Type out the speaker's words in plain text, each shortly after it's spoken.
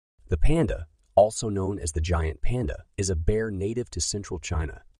The panda, also known as the giant panda, is a bear native to central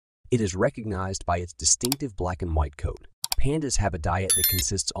China. It is recognized by its distinctive black and white coat. Pandas have a diet that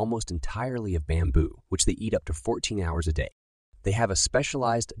consists almost entirely of bamboo, which they eat up to 14 hours a day. They have a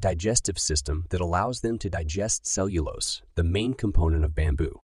specialized digestive system that allows them to digest cellulose, the main component of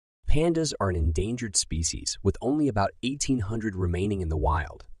bamboo. Pandas are an endangered species, with only about 1,800 remaining in the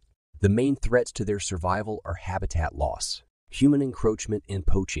wild. The main threats to their survival are habitat loss, human encroachment, and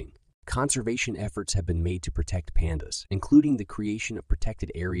poaching. Conservation efforts have been made to protect pandas, including the creation of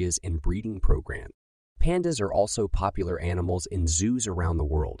protected areas and breeding programs. Pandas are also popular animals in zoos around the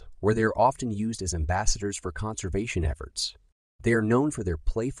world, where they are often used as ambassadors for conservation efforts. They are known for their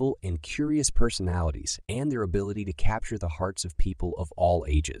playful and curious personalities and their ability to capture the hearts of people of all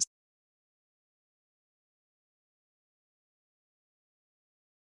ages.